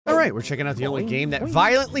right, we're checking out the only game that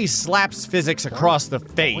violently slaps physics across the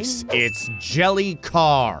face. It's Jelly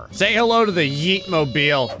Car. Say hello to the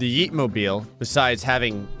Yeetmobile. The Yeetmobile, besides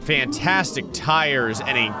having fantastic tires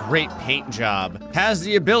and a great paint job, has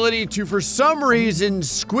the ability to, for some reason,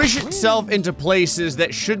 squish itself into places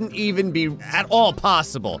that shouldn't even be at all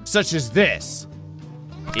possible, such as this.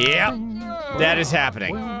 Yep, that is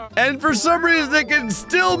happening. And for some reason, it can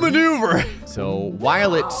still maneuver. So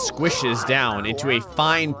while it squishes down into a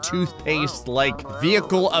fine toothpaste-like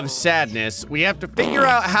vehicle of sadness, we have to figure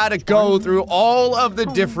out how to go through all of the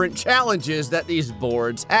different challenges that these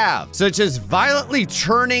boards have, such as violently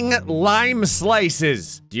churning lime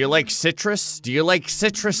slices. Do you like citrus? Do you like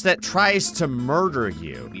citrus that tries to murder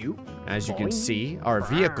you? As you can see, our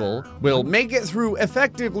vehicle will make it through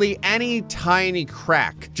effectively any tiny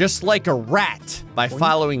crack, just like a rat. By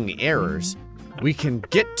following the errors, we can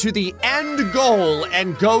get to the end goal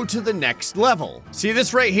and go to the next level. See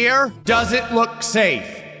this right here? Does it look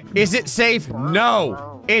safe? Is it safe?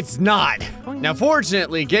 No, it's not. Now,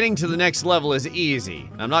 fortunately, getting to the next level is easy.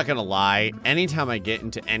 I'm not gonna lie, anytime I get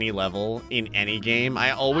into any level in any game,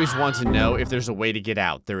 I always want to know if there's a way to get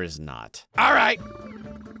out. There is not. All right.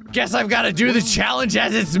 Guess I've got to do the challenge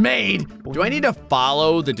as it's made. Do I need to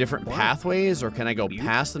follow the different pathways or can I go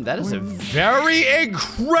past them? That is a very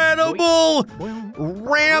incredible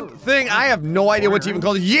ramp thing. I have no idea what to even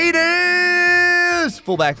call it. Yeetus!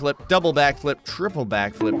 Full backflip, double backflip, triple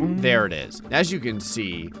backflip. There it is. As you can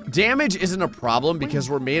see, damage isn't a problem because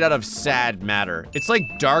we're made out of sad matter. It's like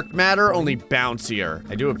dark matter, only bouncier.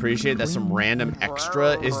 I do appreciate that some random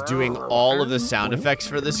extra is doing all of the sound effects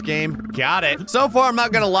for this game. Got it. So far, I'm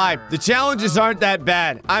not gonna lie. The challenges aren't that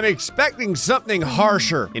bad. I'm expecting something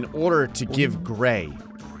harsher in order to give Gray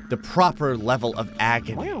the proper level of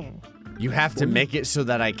agony. You have to make it so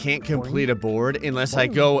that I can't complete a board unless I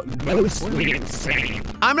go mostly insane.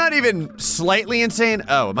 I'm not even slightly insane.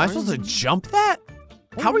 Oh, am I supposed to jump that?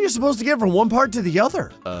 How are you supposed to get from one part to the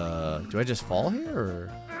other? Do I just fall here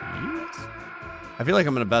or? I feel like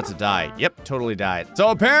I'm about to die. Yep, totally died. So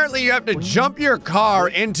apparently you have to jump your car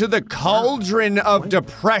into the cauldron of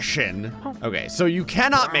depression. Okay, so you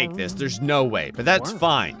cannot make this. There's no way, but that's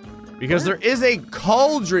fine. Because there is a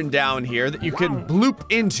cauldron down here that you can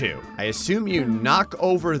bloop into. I assume you knock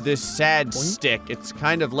over this sad stick. It's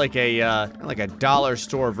kind of like a dollar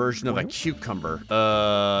store version of a cucumber.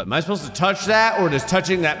 Am I supposed to touch that or does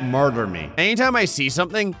touching that murder me? Anytime I see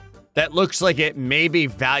something that looks like it may be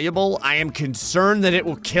valuable, I am concerned that it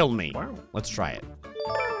will kill me. Let's try it.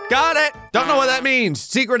 Got it! Don't know what that means.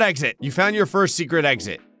 Secret exit. You found your first secret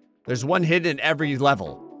exit. There's one hidden in every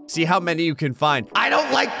level. See how many you can find. I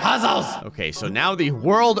don't like puzzles! Okay, so now the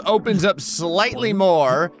world opens up slightly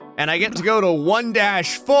more, and I get to go to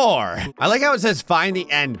 1-4. I like how it says find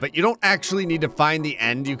the end, but you don't actually need to find the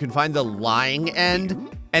end. You can find the lying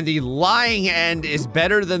end, and the lying end is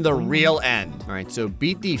better than the real end. All right, so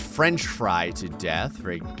beat the French fry to death.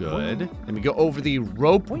 Very good. Then we go over the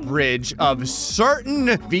rope bridge of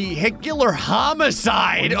certain vehicular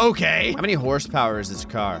homicide. Okay. How many horsepower is this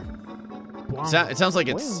car? It sounds like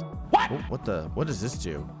it's... What does this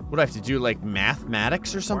do? What do I have to do, like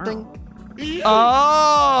mathematics or something?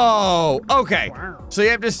 Oh, okay. So you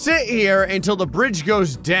have to sit here until the bridge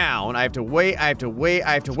goes down. I have to wait, and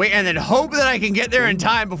then hope that I can get there in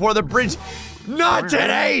time before the bridge... Not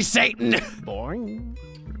today, Satan!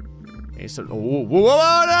 Okay, so...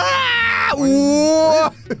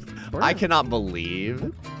 I cannot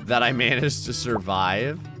believe that I managed to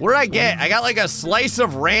survive. What did I get? I got like a slice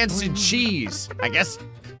of rancid cheese. I guess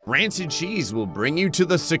rancid cheese will bring you to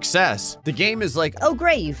the success. The game is like, oh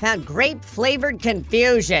great, you found grape-flavored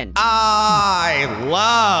confusion. I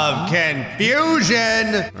love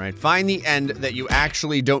confusion. All right, find the end that you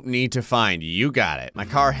actually don't need to find. You got it. My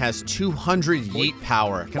car has 200 yeet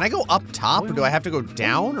power. Can I go up top or do I have to go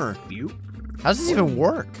down or? How does this even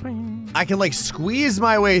work? I can like squeeze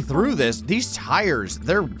my way through this. These tires,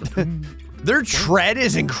 their tread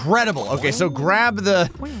is incredible. Okay, so grab the,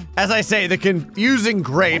 as I say, the confusing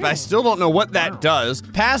grape. I still don't know what that does.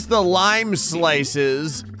 Past the lime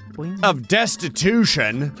slices of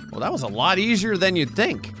destitution. Well, that was a lot easier than you'd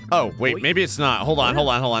think. Oh, wait, maybe it's not. Hold on.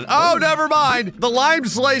 Oh, never mind. The lime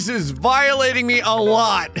slice is violating me a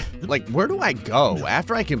lot. Like, where do I go?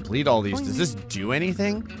 After I complete all these, does this do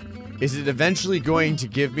anything? Is it eventually going to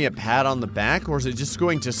give me a pat on the back, or is it just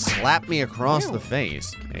going to slap me across the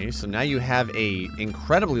face? Okay, so now you have a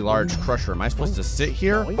incredibly large crusher. Am I supposed to sit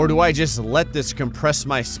here, or do I just let this compress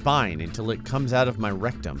my spine until it comes out of my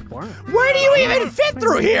rectum? Where do you even fit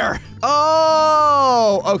through here?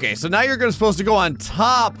 Oh, okay, so now you're supposed to go on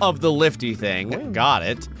top of the lifty thing. Got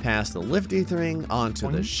it. Past the lifty thing onto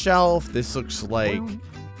the shelf. This looks like,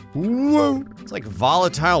 whoa, it's like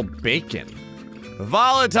volatile bacon.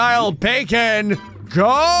 Volatile bacon,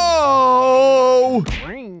 go!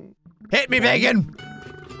 Hit me, bacon!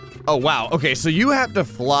 Oh, wow. Okay, so you have to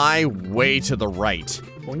fly way to the right.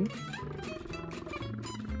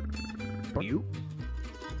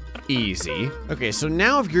 Easy. Okay, so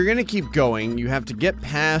now if you're gonna keep going, you have to get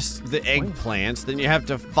past the eggplants, then you have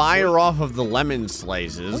to fire off of the lemon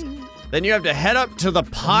slices. Then you have to head up to the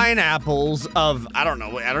pineapples of, I don't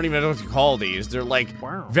know, I don't even know what you call these. They're like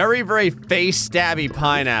very, very face stabby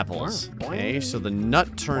pineapples. Okay, so the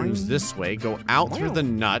nut turns this way. Go out through the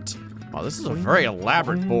nut. Wow, this is a very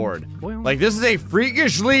elaborate board. Like, this is a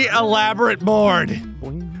freakishly elaborate board.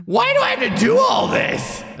 Why do I have to do all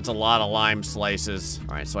this? That's a lot of lime slices.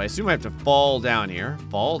 All right, so I assume I have to fall down here.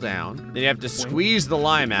 Fall down. Then you have to squeeze the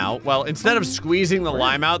lime out. Well, instead of squeezing the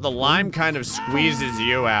lime out, the lime kind of squeezes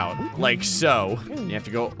you out. Like so. You have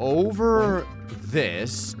to go over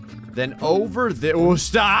this. Then over this. Oh,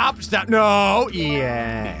 stop! Stop! No!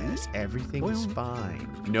 Yes, everything is fine.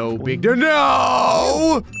 No big deal.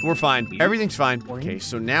 No! We're fine. Everything's fine. Okay,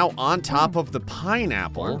 so now on top of the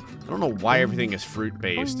pineapple, I don't know why everything is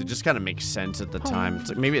fruit-based. It just kind of makes sense at the time. It's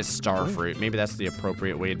like, maybe it's star fruit. Maybe that's the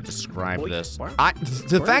appropriate way to describe this.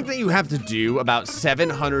 The fact that you have to do about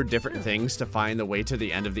 700 different things to find the way to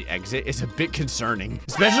the end of the exit is a bit concerning.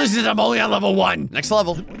 Especially since I'm only on level 1. Next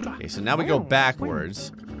level. Okay, so now we go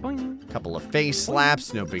backwards. Couple of face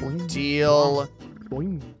slaps, no big deal.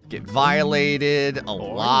 Get violated a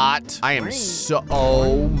lot. I am so,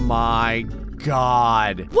 oh my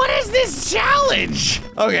God. What is this challenge?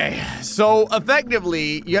 Okay, so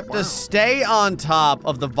effectively, you have to stay on top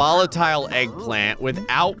of the volatile eggplant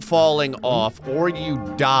without falling off, or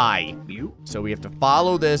you die. So we have to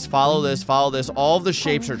follow this, follow this, follow this. All of the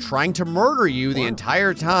shapes are trying to murder you the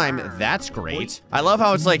entire time. That's great. I love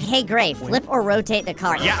how it's like, hey, Gray, flip or rotate the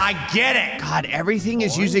car. Yeah, I get it. God, everything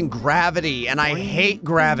is using gravity, and I hate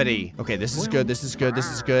gravity. Okay, this is good, this is good,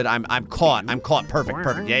 this is good. I'm caught, I'm caught. Perfect,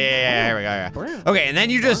 perfect. Yeah, here we go, yeah. Okay, and then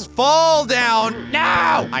you just fall down. No!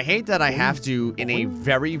 I hate that I have to, in a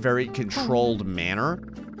very, very controlled manner,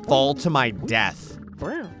 fall to my death.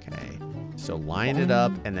 Okay, so line it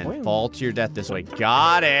up and then fall to your death this way.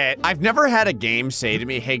 Got it. I've never had a game say to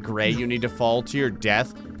me, hey, Gray, you need to fall to your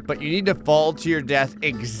death, but you need to fall to your death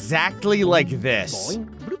exactly like this.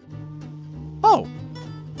 Oh,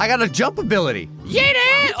 I got a jump ability. Yeet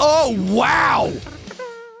it! Oh, wow!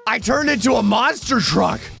 I turned into a monster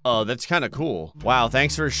truck. Oh, that's kind of cool. Wow,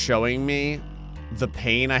 thanks for showing me the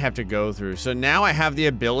pain I have to go through. So now I have the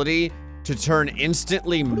ability to turn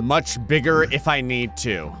instantly much bigger if I need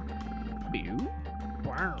to.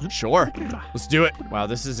 Sure, let's do it. Wow,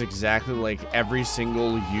 this is exactly like every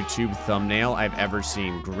single YouTube thumbnail I've ever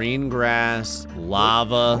seen. Green grass,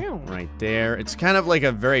 lava, right there. It's kind of like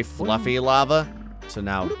a very fluffy lava. So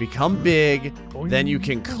now become big, then you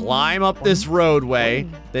can climb up this roadway,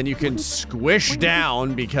 then you can squish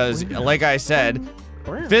down because, like I said,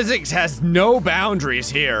 physics has no boundaries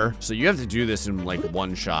here. So you have to do this in like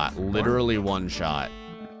one shot, literally one shot.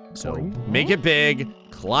 So make it big,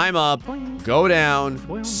 climb up, go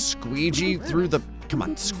down, squeegee through the, come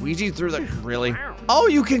on, squeegee through the, really? Oh,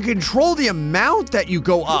 you can control the amount that you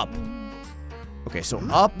go up. Okay, so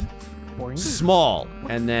up, small,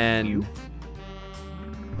 and then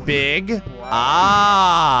big.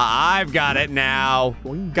 Ah, I've got it now.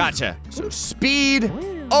 Gotcha. So speed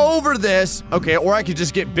over this. Okay, or I could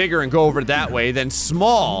just get bigger and go over that way, then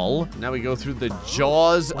small. Now we go through the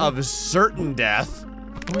jaws of certain death.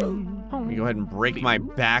 Let me go ahead and break my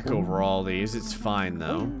back over all these. It's fine,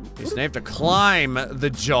 though. Okay, so now I have to climb the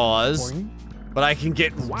jaws, but I can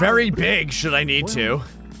get very big should I need to.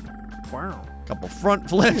 Couple front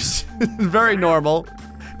flips. Very normal.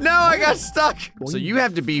 No, I got stuck. So you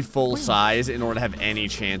have to be full size in order to have any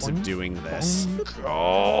chance of doing this.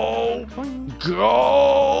 Go.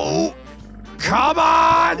 Go. Come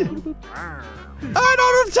on. I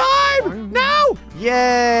don't have time. No.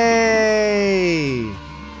 Yay.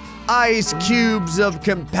 Ice cubes of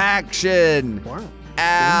compaction.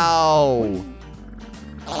 Ow.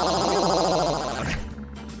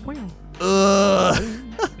 Ugh.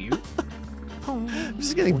 I'm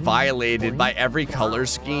just getting violated by every color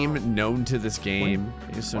scheme known to this game.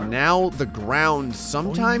 Okay, so now the ground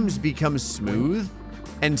sometimes becomes smooth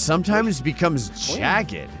and sometimes becomes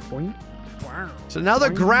jagged. So now the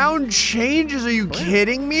ground changes. Are you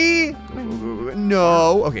kidding me?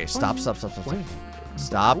 No. Okay, stop.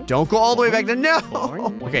 Stop. Don't go all the way back to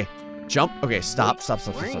no. Okay, jump. Okay, stop.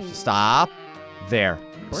 There.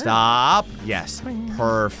 Stop. Yes.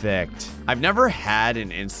 Perfect. I've never had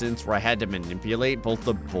an instance where I had to manipulate both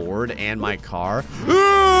the board and my car.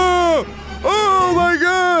 Oh my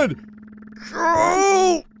god!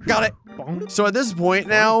 Oh, got it. So at this point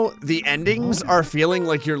now, the endings are feeling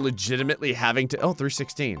like you're legitimately having to,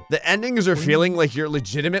 316. The endings are feeling like you're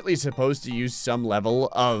legitimately supposed to use some level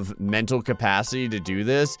of mental capacity to do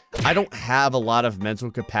this. I don't have a lot of mental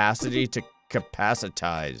capacity to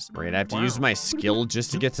capacitize. Right, I have to use my skill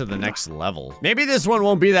just to get to the next level. Maybe this one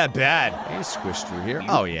won't be that bad. Can you squish through here?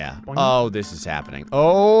 Oh yeah. Oh, this is happening.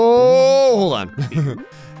 Oh, hold on.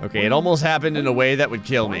 Okay, it almost happened in a way that would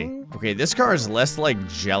kill me. Okay, this car is less like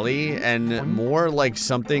jelly and more like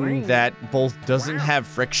something that both doesn't have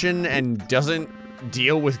friction and doesn't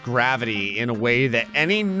deal with gravity in a way that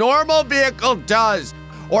any normal vehicle does,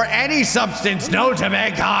 or any substance known to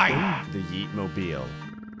mankind. The Yeetmobile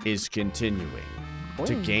is continuing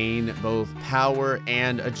to gain both power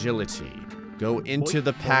and agility. Go into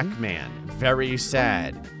the Pac-Man. Very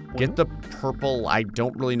sad. Get the purple. I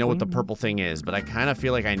don't really know what the purple thing is, but I kind of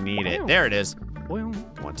feel like I need it. There it is.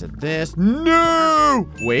 Go to this. No!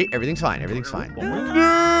 Wait, everything's fine. Everything's fine.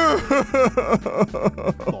 No!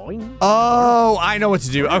 Oh, I know what to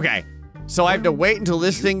do. Okay. So I have to wait until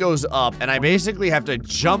this thing goes up, and I basically have to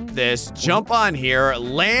jump this, jump on here,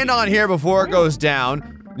 land on here before it goes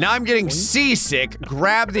down. Now I'm getting seasick.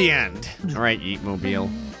 Grab the end. All right, Yeetmobile.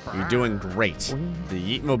 You're doing great.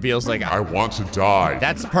 The Yeetmobile's like, I want to die.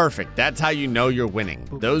 That's perfect. That's how you know you're winning.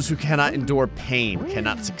 Those who cannot endure pain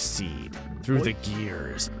cannot succeed. Through the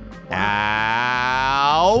gears.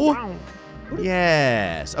 Ow.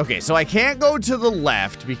 Yes. Okay, so I can't go to the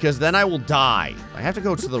left because then I will die. I have to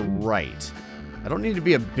go to the right. I don't need to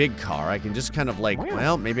be a big car. I can just kind of like,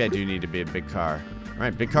 well, maybe I do need to be a big car. All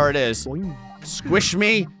right, big car it is. Squish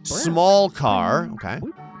me, small car. Okay.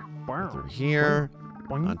 Through here.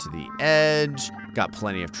 Onto the edge. Got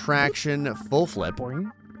plenty of traction. Full flip.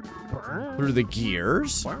 Through the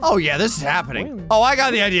gears. Oh yeah, this is happening. Oh, I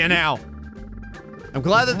got the idea now. I'm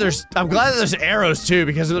glad that there's arrows too,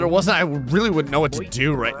 because if there wasn't, I really wouldn't know what to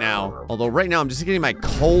do right now. Although right now I'm just getting my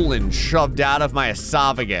colon shoved out of my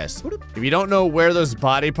esophagus. If you don't know where those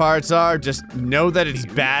body parts are, just know that it's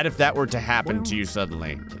bad if that were to happen to you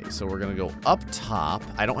suddenly. Okay, so we're gonna go up top.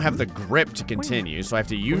 I don't have the grip to continue, so I have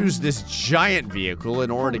to use this giant vehicle in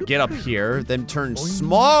order to get up here, then turn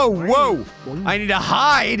small. Whoa! I need to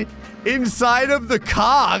hide inside of the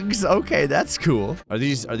cogs. Okay, that's cool. Are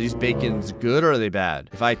these bacons good or are they bad?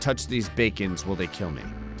 If I touch these bacons, will they kill me?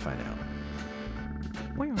 Find out.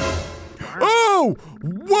 Oh!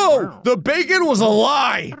 Whoa! The bacon was a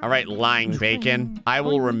lie! All right, lying bacon. I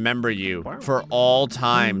will remember you for all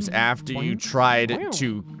times after you tried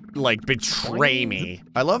to, like, betray me.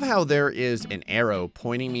 I love how there is an arrow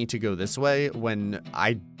pointing me to go this way when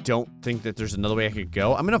I don't think that there's another way I could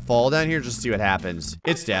go. I'm gonna fall down here just to see what happens.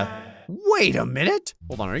 It's death. Wait a minute.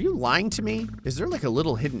 Hold on, are you lying to me? Is there like a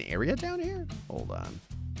little hidden area down here? Hold on.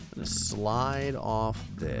 I'm gonna slide off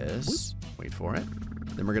this. Wait for it.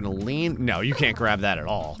 Then we're gonna lean. No, you can't grab that at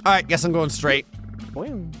all. All right, guess I'm going straight.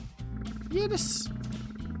 Yes.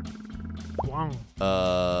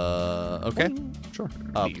 Okay, sure.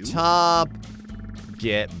 Up top.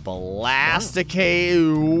 Get blasticated.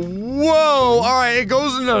 Whoa, all right, it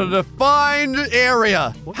goes into a defined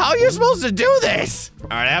area. How are you supposed to do this? All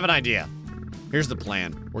right, I have an idea. Here's the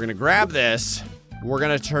plan. We're gonna grab this. We're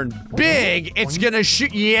gonna turn big. It's gonna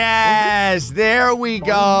shoot. Yes, there we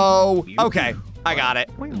go. Okay, I got it.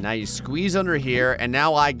 Now you squeeze under here, and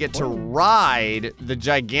now I get to ride the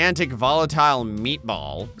gigantic volatile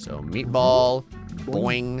meatball. So meatball,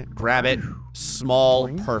 boing, grab it. Small,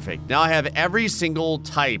 perfect. Now I have every single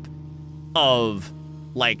type of,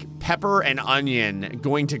 like, pepper and onion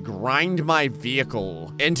going to grind my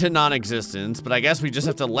vehicle into non-existence, but I guess we just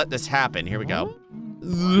have to let this happen. Here we go.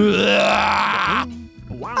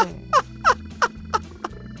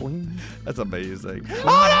 That's amazing.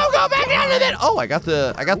 Oh no, go back down to that. Oh, I got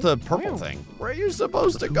the purple thing. Where are you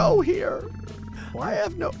supposed to go here? I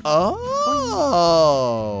have no, oh.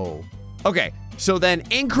 Okay. So then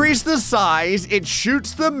increase the size, it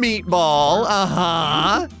shoots the meatball,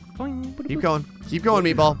 Keep going,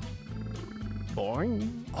 meatball. Oh,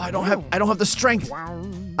 I don't have the strength.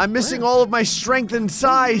 I'm missing all of my strength and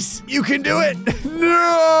size. You can do it.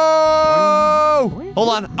 No! Hold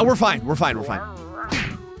on. Oh, we're fine. We're fine. We're fine.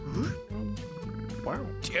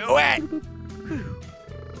 Do it.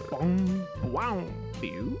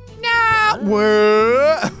 No!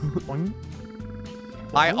 Whoa!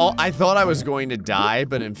 I thought I was going to die,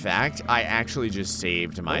 but in fact, I actually just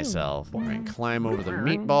saved myself. All right, climb over the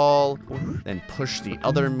meatball, then push the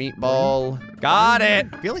other meatball. Got it!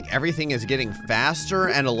 I feel like everything is getting faster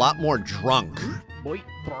and a lot more drunk. Ooh,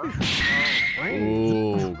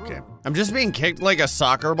 okay. I'm just being kicked like a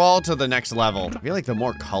soccer ball to the next level. I feel like the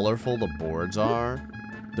more colorful the boards are,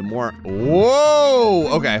 the more, whoa!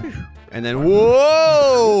 Okay, and then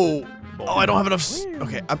whoa! Oh, I don't have enough.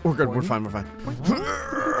 Okay, we're good. We're fine. We're fine.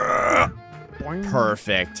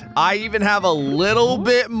 Perfect. I even have a little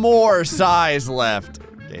bit more size left.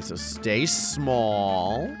 Okay, so stay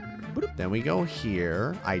small. Then we go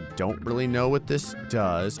here. I don't really know what this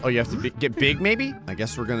does. Oh, you have to get big, maybe? I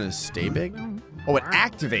guess we're gonna stay big. Oh, it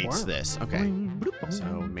activates this. Okay. So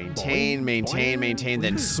maintain, maintain, maintain.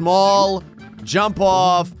 Then small. Jump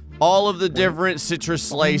off. All of the different citrus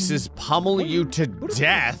slices pummel you to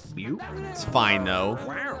death. It's fine, though.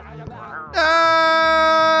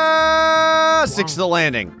 Ah! 6 to the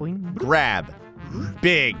landing. Grab.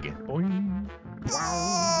 Big.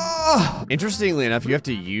 Ah! Interestingly enough, you have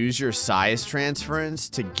to use your size transference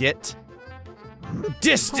to get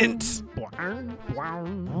distance.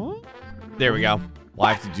 There we go. Well,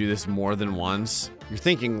 I have to do this more than once. You're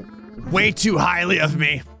thinking way too highly of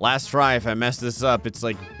me. Last try, if I mess this up, it's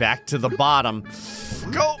like back to the bottom.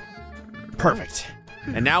 Go. Perfect.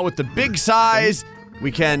 And now with the big size,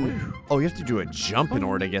 we can, oh, you have to do a jump in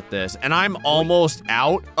order to get this. And I'm almost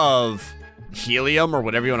out of helium or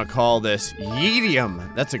whatever you want to call this.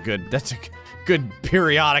 Yedium. That's a good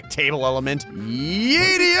periodic table element.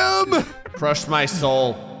 Yedium. Crush my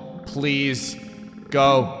soul. Please.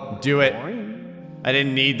 Go. Do it. I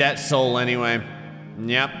didn't need that soul anyway.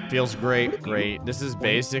 Yep, feels great. Great. This is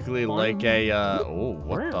basically like a, oh,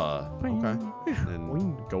 what the? Okay.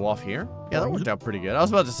 And go off here? Yeah, that worked out pretty good. I was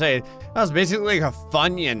about to say, that was basically like a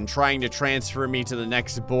Funyun trying to transfer me to the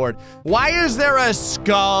next board. Why is there a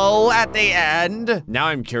skull at the end? Now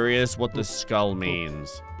I'm curious what the skull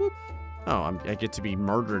means. Oh, I get to be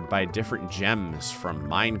murdered by different gems from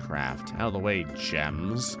Minecraft. Out of the way,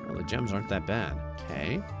 gems. Well, the gems aren't that bad.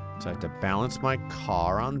 Okay. So I have to balance my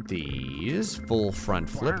car on these. Full front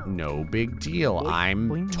flip, no big deal.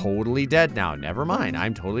 I'm totally dead now. Never mind,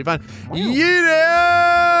 I'm totally fine.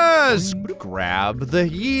 Yeetus! Grab the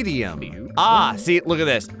yedium. Ah, see, look at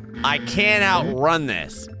this. I can't outrun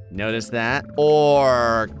this. Notice that?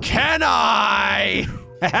 Or can I?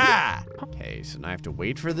 Okay, so now I have to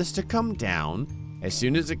wait for this to come down. As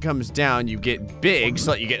soon as it comes down, you get big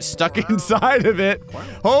so that you get stuck inside of it.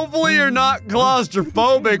 Hopefully you're not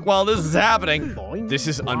claustrophobic while this is happening. This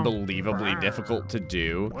is unbelievably difficult to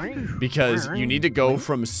do because you need to go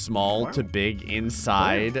from small to big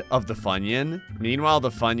inside of the Funyun. Meanwhile,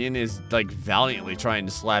 the Funyun is like valiantly trying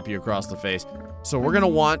to slap you across the face. So we're gonna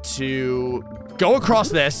want to go across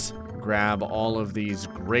this, grab all of these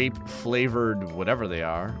grape flavored whatever they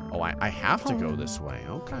are. Oh, I have to go this way.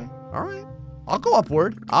 Okay, all right. I'll go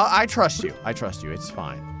upward. I trust you. I trust you. It's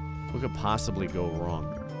fine. What could possibly go wrong?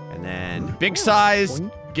 And then big size,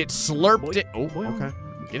 get slurped in. Oh, okay.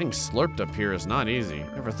 Getting slurped up here is not easy.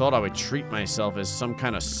 Never thought I would treat myself as some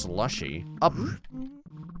kind of slushy. Up.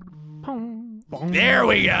 There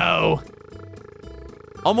we go.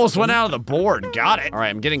 Almost went out of the board. Got it. All right,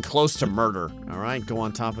 I'm getting close to murder. All right, go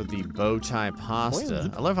on top of the bow tie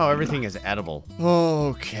pasta. I love how everything is edible.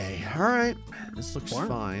 Okay, all right. This looks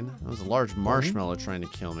fine. That was a large marshmallow trying to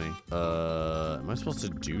kill me. Am I supposed to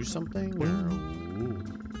do something? Or,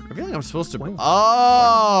 I feel like I'm supposed to.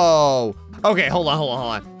 Oh! Okay, hold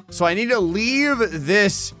on. So I need to leave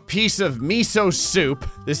this piece of miso soup,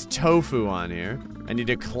 this tofu on here. I need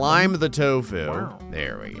to climb the tofu.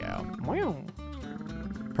 There we go.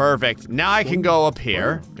 Perfect. Now I can go up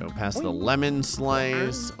here. Go past the lemon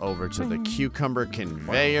slice, over to the cucumber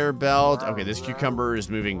conveyor belt. Okay, this cucumber is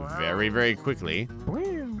moving very, very quickly.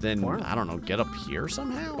 Then, I don't know, get up here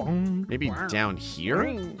somehow? Maybe down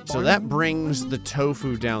here? So that brings the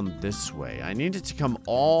tofu down this way. I need it to come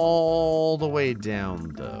all the way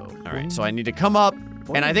down, though. All right, so I need to come up,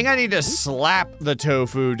 and I think I need to slap the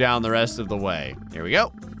tofu down the rest of the way. Here we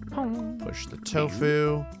go. Push the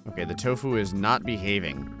tofu. Okay, the tofu is not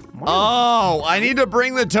behaving. Oh, I need to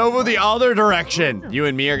bring the tofu the other direction. You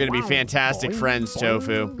and me are gonna be fantastic friends,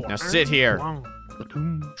 tofu. Now sit here.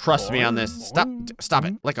 Trust me on this. Stop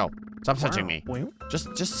it. Let go. Stop touching me.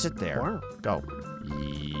 Just sit there. Go.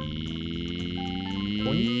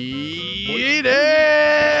 Eat it!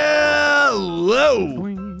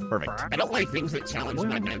 Whoa! Perfect. I don't like things that challenge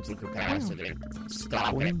my mental capacity.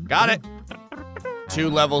 Stop it. Got it. 2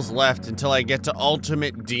 levels left until I get to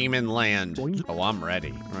Ultimate Demon Land. Oh, I'm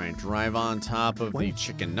ready. All right, drive on top of the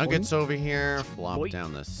chicken nuggets over here. Flop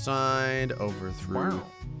down the side, over through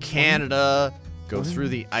Canada. Go through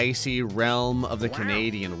the icy realm of the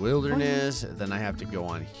Canadian wilderness. Then I have to go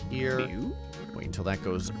on here. Wait until that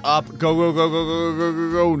goes up. Go, go, go, go, go, go,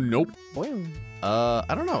 go, go. Nope.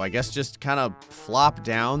 I don't know. I guess just kind of flop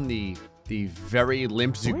down the very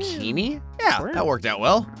limp zucchini. Yeah, that worked out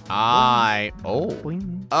well. Oh.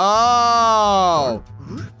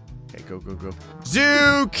 Okay, go, go, go.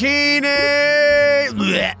 Zucchini!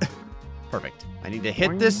 Blech. Perfect. I need to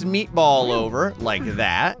hit this meatball over like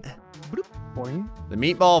that. The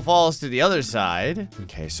meatball falls to the other side.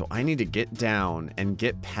 Okay, so I need to get down and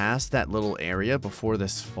get past that little area before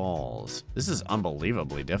this falls. This is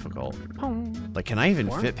unbelievably difficult. Like, can I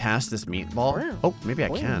even fit past this meatball? Oh, maybe I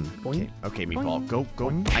can. Okay, meatball, go, go.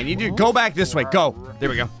 I need you to go back this way. Go. There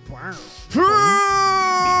we go.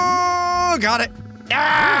 Got it.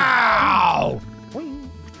 Ow!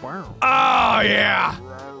 Oh, yeah.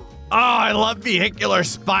 Oh, I love vehicular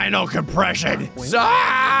spinal compression.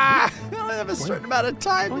 I only have a certain amount of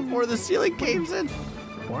time before the ceiling caves in.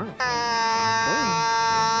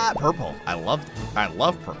 Purple. I love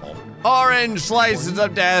purple. Orange slices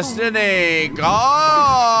of destiny. Go!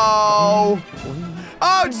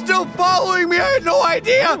 Oh, it's still following me. I had no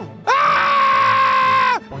idea.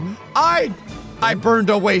 I burned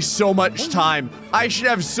away so much time. I should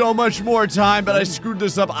have so much more time, but I screwed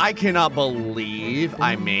this up. I cannot believe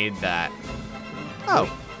I made that.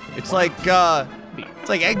 Oh, it's like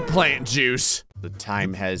eggplant juice. The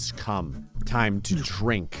time has come. Time to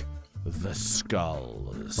drink the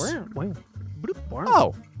skulls.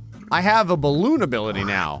 Oh, I have a balloon ability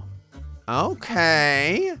now.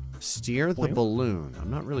 Okay. Steer the balloon. I'm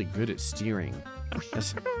not really good at steering.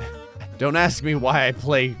 Don't ask me why I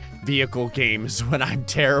play vehicle games when I'm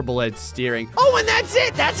terrible at steering. Oh, and that's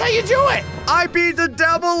it. That's how you do it. I beat the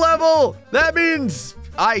double level. That means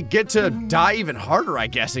I get to die even harder, I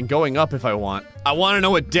guess, and going up if I want. I want to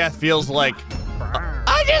know what death feels like.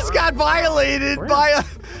 I just got violated by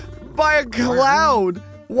a cloud.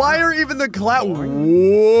 Why are even the cloud?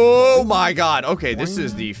 Whoa, my God. Okay, this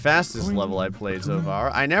is the fastest level I played so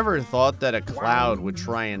far. I never thought that a cloud would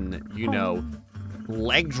try and, you know,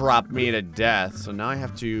 leg drop me to death. So now I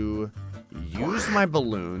have to use my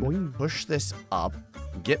balloon, push this up,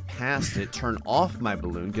 get past it, turn off my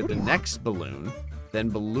balloon, get the next balloon, then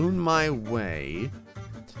balloon my way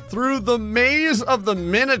through the maze of the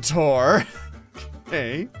Minotaur.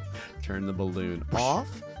 Okay, turn the balloon off,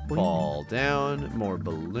 fall down, more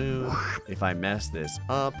balloon. If I mess this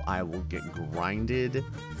up, I will get grinded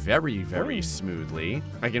very, very smoothly.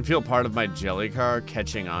 I can feel part of my jelly car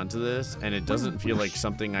catching onto this, and it doesn't feel like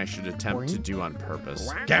something I should attempt to do on purpose.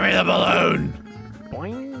 Give me the balloon!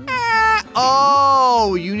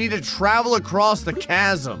 Oh, you need to travel across the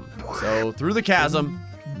chasm. So, through the chasm.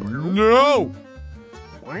 No!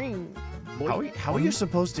 How are you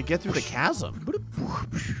supposed to get through the chasm?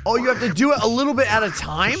 Oh, you have to do it a little bit at a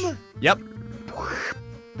time? Yep.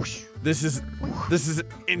 This is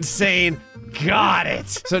insane. Got it.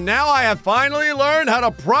 So now I have finally learned how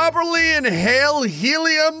to properly inhale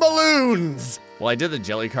helium balloons. Well, I did the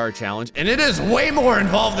Jelly Car challenge, and it is way more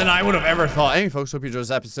involved than I would have ever thought. Anyway, folks, hope you enjoyed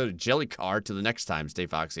this episode of Jelly Car. Till the next time, stay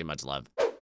foxy and much love.